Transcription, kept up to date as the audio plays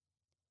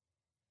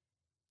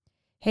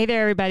Hey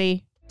there,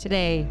 everybody.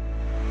 Today,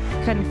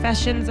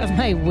 confessions of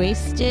my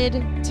wasted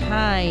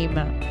time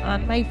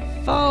on my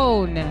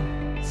phone,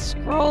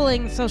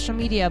 scrolling social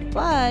media,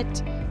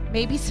 but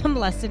maybe some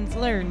lessons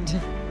learned.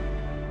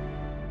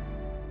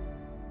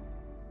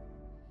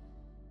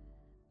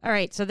 All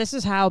right, so this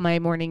is how my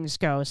mornings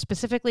go,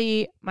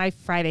 specifically my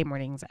Friday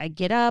mornings. I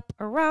get up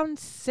around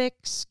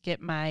 6,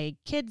 get my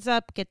kids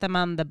up, get them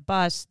on the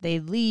bus, they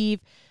leave.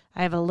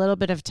 I have a little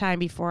bit of time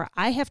before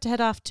I have to head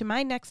off to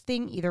my next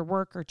thing, either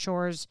work or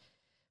chores,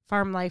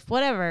 farm life,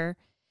 whatever.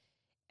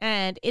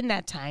 And in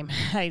that time,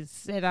 I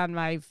sit on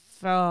my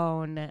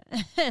phone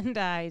and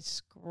I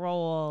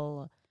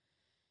scroll.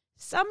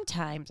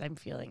 Sometimes I'm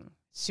feeling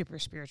super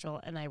spiritual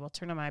and I will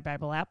turn on my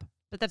Bible app,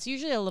 but that's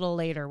usually a little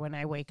later when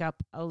I wake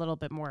up a little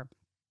bit more.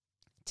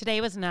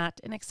 Today was not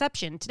an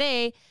exception.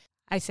 Today,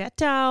 I sat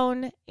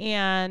down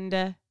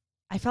and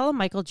I follow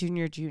Michael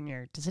Jr.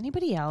 Does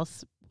anybody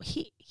else?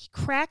 He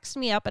cracks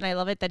me up, and I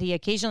love it that he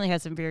occasionally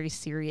has some very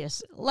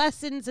serious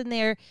lessons in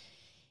there.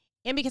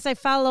 And because I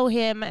follow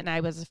him and I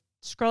was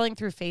scrolling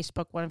through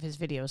Facebook, one of his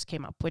videos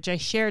came up, which I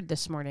shared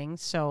this morning.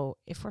 So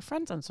if we're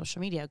friends on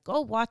social media,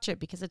 go watch it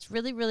because it's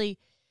really, really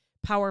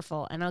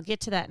powerful. And I'll get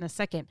to that in a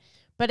second.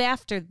 But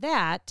after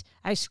that,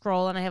 I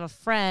scroll and I have a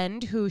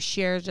friend who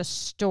shares a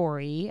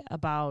story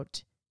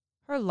about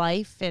her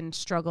life and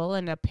struggle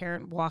and a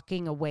parent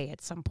walking away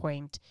at some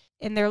point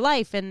in their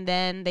life. And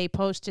then they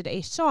posted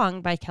a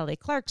song by Kelly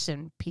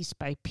Clarkson, Piece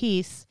by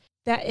Piece,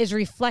 that is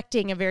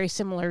reflecting a very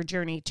similar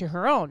journey to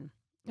her own.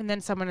 And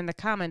then someone in the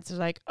comments is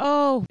like,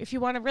 oh, if you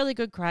want a really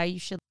good cry, you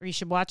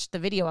should watch the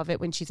video of it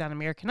when she's on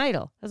American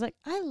Idol. I was like,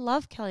 I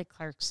love Kelly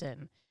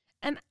Clarkson.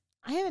 And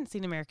I haven't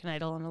seen American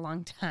Idol in a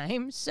long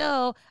time.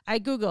 So I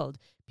Googled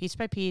Piece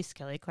by Piece,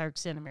 Kelly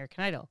Clarkson,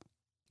 American Idol.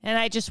 And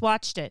I just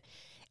watched it.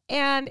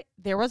 And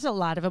there was a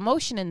lot of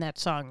emotion in that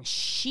song.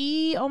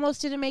 She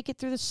almost didn't make it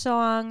through the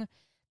song.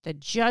 The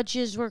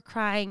judges were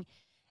crying.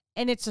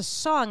 And it's a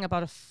song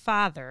about a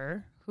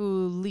father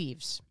who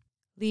leaves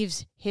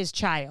his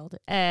child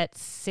at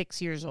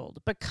 6 years old,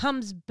 but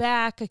comes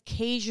back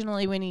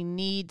occasionally when he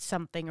needs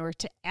something or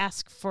to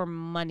ask for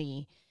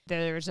money.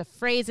 There's a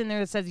phrase in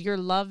there that says, your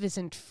love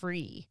isn't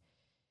free.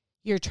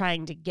 You're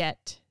trying to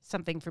get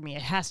something from me.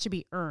 It has to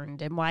be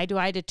earned. And why do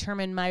I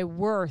determine my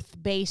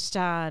worth based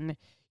on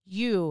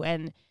you?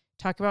 And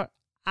talk about,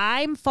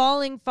 I'm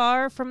falling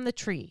far from the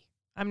tree.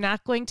 I'm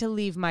not going to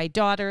leave my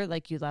daughter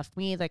like you left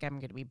me. Like, I'm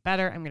going to be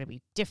better. I'm going to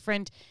be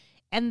different.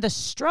 And the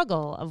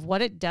struggle of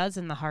what it does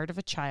in the heart of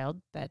a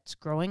child that's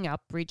growing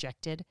up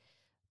rejected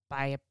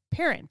by a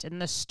parent.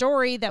 And the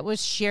story that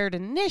was shared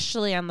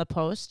initially on the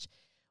post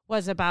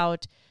was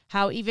about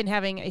how even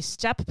having a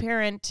step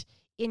parent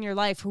in your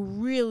life who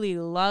really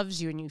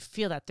loves you and you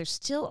feel that, there's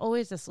still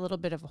always this little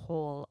bit of a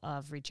hole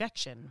of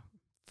rejection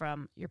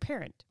from your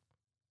parent.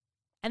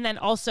 And then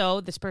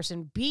also this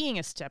person being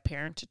a step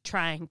parent,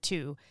 trying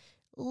to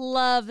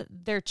love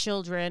their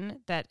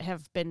children that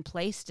have been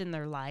placed in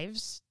their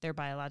lives, their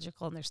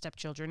biological and their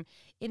stepchildren,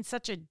 in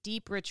such a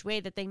deep, rich way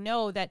that they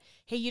know that,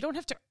 hey, you don't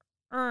have to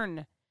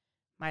earn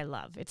my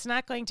love. It's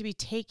not going to be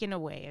taken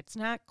away. It's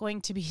not going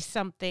to be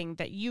something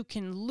that you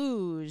can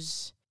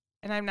lose,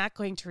 and I'm not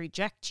going to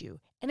reject you.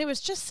 And it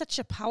was just such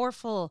a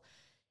powerful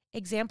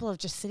example of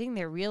just sitting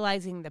there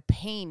realizing the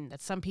pain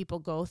that some people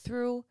go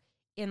through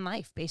in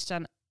life based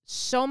on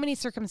so many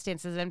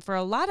circumstances. And for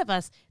a lot of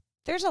us,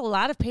 there's a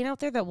lot of pain out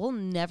there that we'll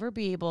never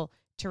be able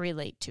to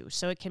relate to.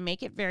 So it can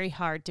make it very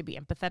hard to be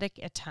empathetic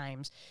at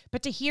times.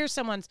 But to hear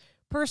someone's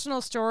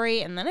personal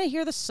story, and then I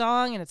hear the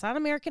song, and it's on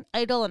American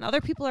Idol, and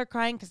other people are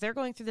crying because they're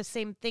going through the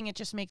same thing, it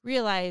just makes me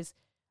realize,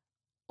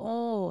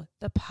 oh,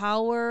 the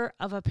power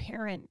of a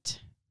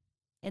parent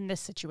in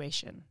this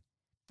situation.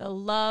 The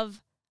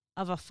love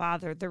of a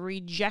father, the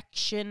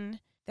rejection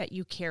that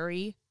you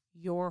carry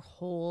your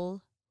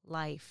whole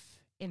life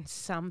in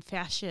some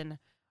fashion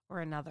or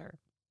another.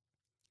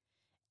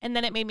 And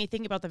then it made me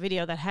think about the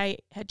video that I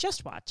had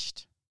just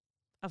watched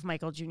of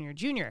Michael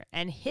Jr.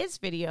 And his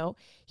video,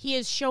 he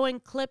is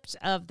showing clips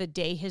of the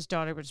day his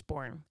daughter was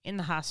born in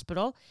the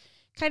hospital.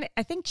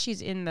 I think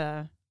she's in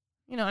the,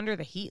 under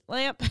the heat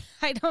lamp.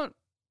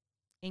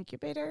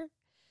 Incubator?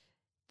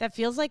 That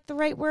feels like the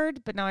right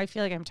word, but now I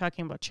feel like I'm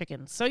talking about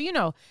chickens. So,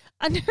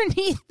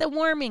 underneath the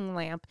warming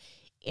lamp,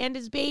 and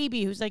his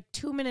baby, who's like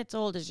 2 minutes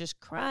old, is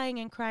just crying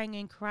and crying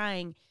and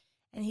crying.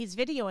 And he's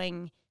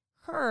videoing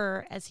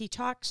her as he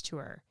talks to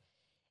her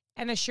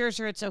and assures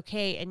her it's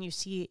okay. And you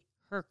see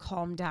her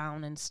calm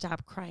down and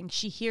stop crying.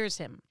 She hears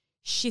him.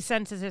 She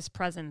senses his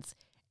presence.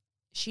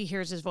 She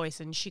hears his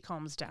voice and she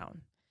calms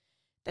down.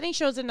 Then he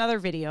shows another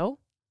video,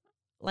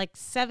 like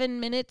 7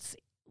 minutes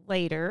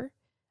later,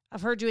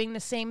 of her doing the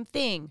same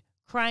thing,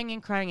 crying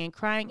and crying and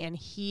crying. And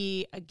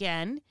he,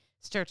 again,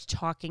 starts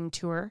talking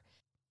to her.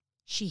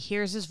 She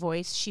hears his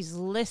voice. She's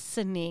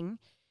listening.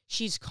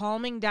 She's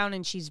calming down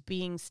and she's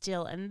being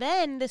still. And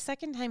then the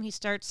second time he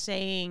starts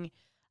saying,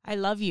 I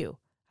love you.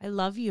 I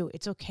love you.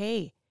 It's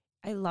okay.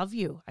 I love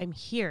you. I'm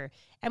here.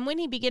 And when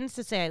he begins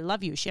to say, I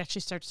love you, she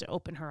actually starts to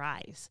open her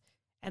eyes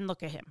and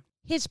look at him.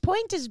 His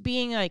point is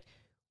being like,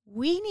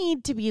 We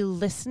need to be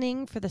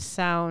listening for the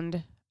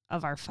sound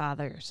of our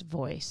Father's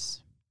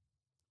voice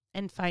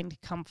and find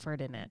comfort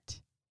in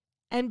it,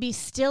 and be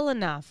still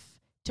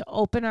enough to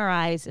open our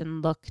eyes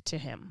and look to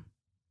him.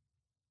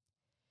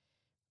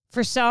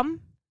 For some,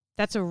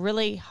 that's a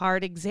really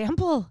hard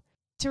example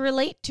to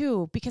relate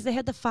to because they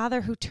had the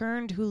father who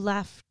turned, who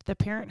left, the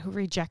parent who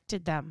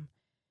rejected them,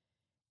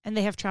 and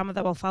they have trauma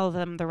that will follow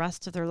them the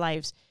rest of their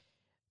lives.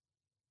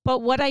 But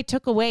what I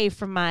took away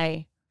from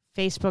my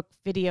Facebook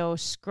video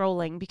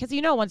scrolling, because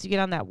once you get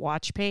on that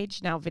watch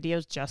page, now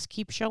videos just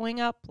keep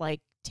showing up,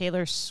 like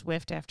Taylor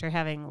Swift after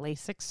having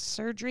LASIK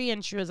surgery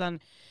and she was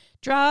on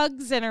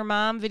drugs and her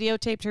mom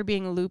videotaped her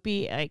being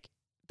loopy. Like,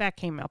 that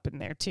came up in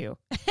there too.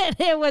 And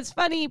it was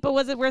funny, but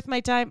was it worth my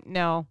time?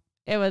 No,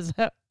 it was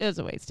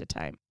a waste of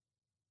time.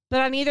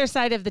 But on either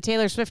side of the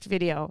Taylor Swift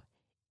video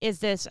is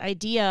this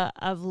idea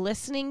of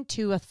listening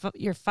to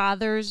your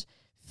Father's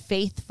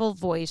faithful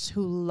voice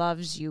who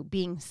loves you,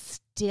 being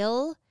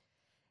still,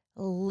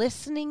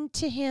 listening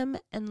to him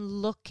and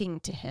looking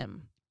to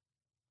him,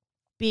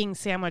 being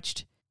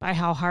sandwiched by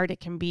how hard it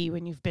can be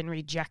when you've been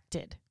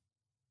rejected.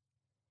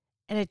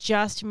 And it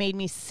just made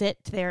me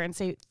sit there and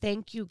say,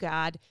 thank you,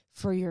 God,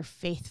 for your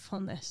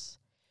faithfulness,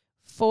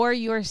 for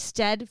your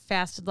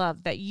steadfast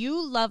love, that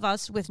you love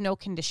us with no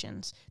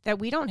conditions, that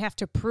we don't have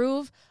to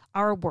prove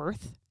our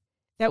worth,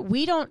 that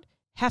we don't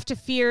have to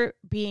fear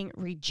being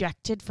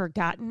rejected,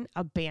 forgotten,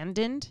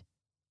 abandoned,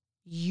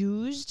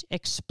 used,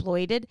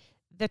 exploited,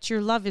 that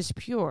your love is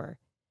pure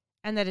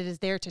and that it is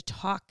there to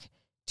talk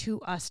to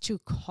us, to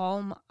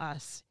calm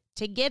us,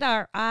 to get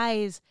our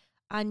eyes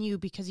on you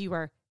because you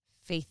are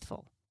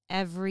faithful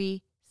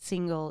every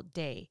single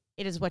day.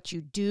 It is what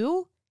you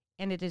do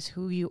and it is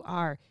who you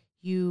are.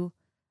 You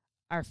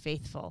are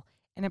faithful.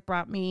 And it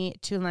brought me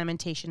to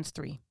Lamentations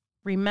 3.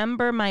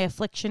 Remember my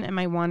affliction and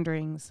my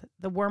wanderings,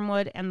 the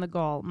wormwood and the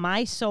gall.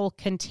 My soul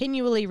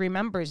continually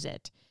remembers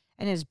it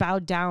and is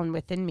bowed down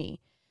within me.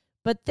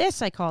 But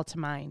this I call to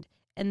mind,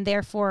 and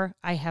therefore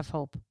I have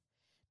hope.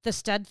 The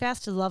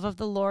steadfast love of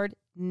the Lord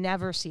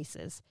never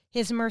ceases.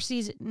 His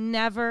mercies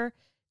never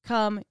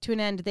come to an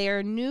end. They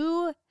are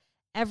new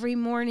every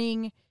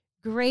morning.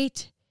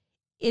 Great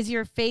is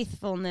your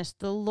faithfulness.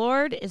 The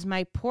Lord is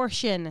my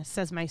portion,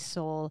 says my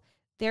soul.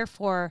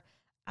 Therefore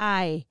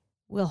I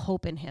will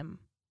hope in him.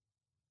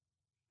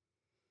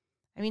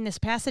 I mean, this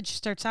passage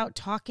starts out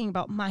talking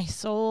about my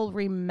soul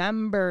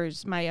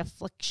remembers my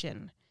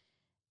affliction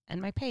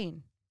and my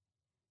pain.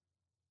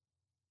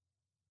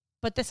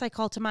 But this I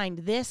call to mind.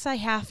 This I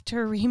have to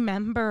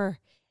remember,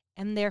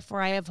 and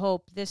therefore I have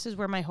hope. This is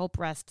where my hope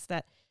rests,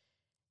 that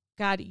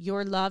God,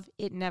 your love,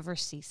 it never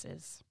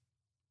ceases.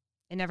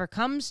 It never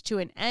comes to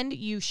an end.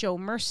 You show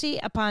mercy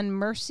upon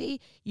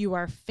mercy. You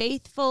are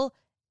faithful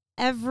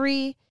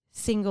every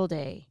single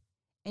day,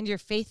 and your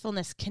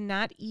faithfulness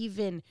cannot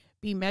even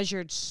be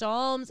measured.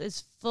 Psalms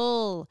is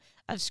full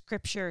of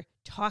scripture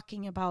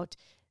talking about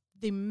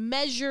the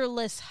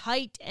measureless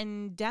height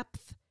and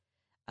depth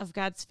of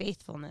God's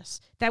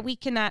faithfulness that we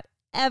cannot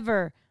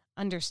ever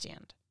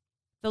understand.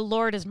 The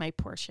Lord is my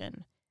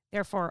portion.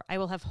 Therefore, I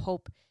will have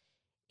hope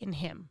in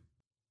him.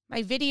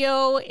 My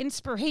video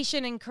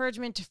inspiration,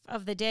 encouragement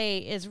of the day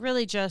is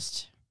really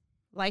just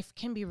life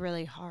can be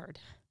really hard.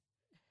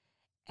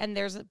 And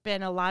there's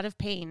been a lot of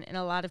pain in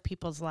a lot of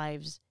people's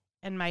lives.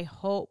 And my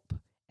hope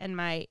and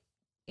my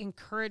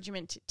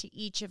encouragement to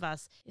each of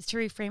us is to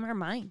reframe our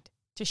mind,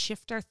 to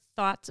shift our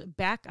thoughts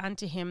back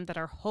onto him, that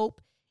our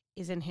hope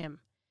is in him.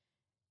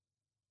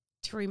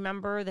 To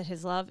remember that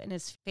his love and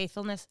his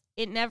faithfulness,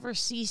 it never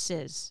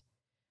ceases.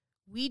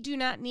 We do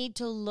not need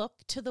to look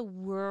to the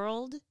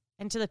world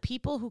and to the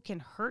people who can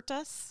hurt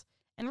us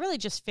and really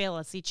just fail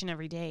us each and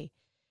every day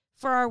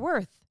for our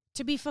worth,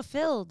 to be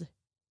fulfilled,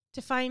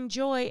 to find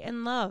joy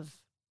and love,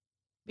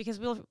 because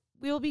we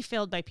will be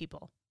failed by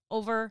people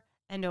over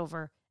and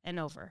over and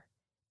over.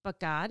 But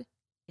God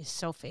is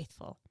so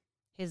faithful.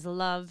 His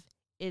love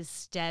is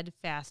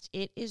steadfast.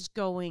 It is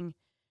going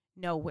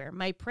nowhere.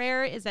 My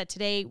prayer is that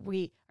today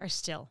we are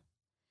still,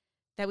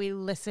 that we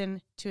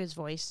listen to his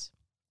voice,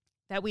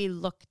 that we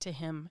look to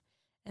him,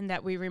 and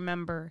that we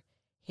remember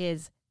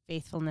his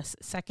faithfulness.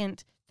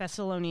 2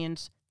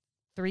 Thessalonians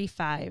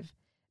 3:5.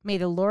 May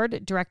the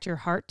Lord direct your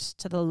hearts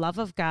to the love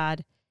of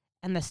God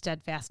and the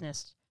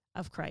steadfastness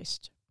of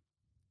Christ.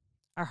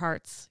 Our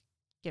hearts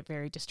get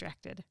very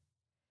distracted.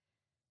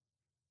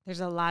 There's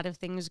a lot of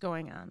things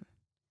going on.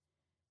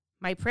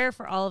 My prayer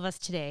for all of us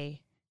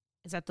today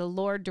is that the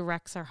Lord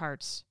directs our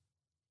hearts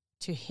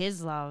to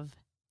his love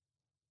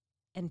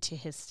and to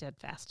his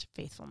steadfast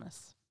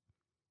faithfulness.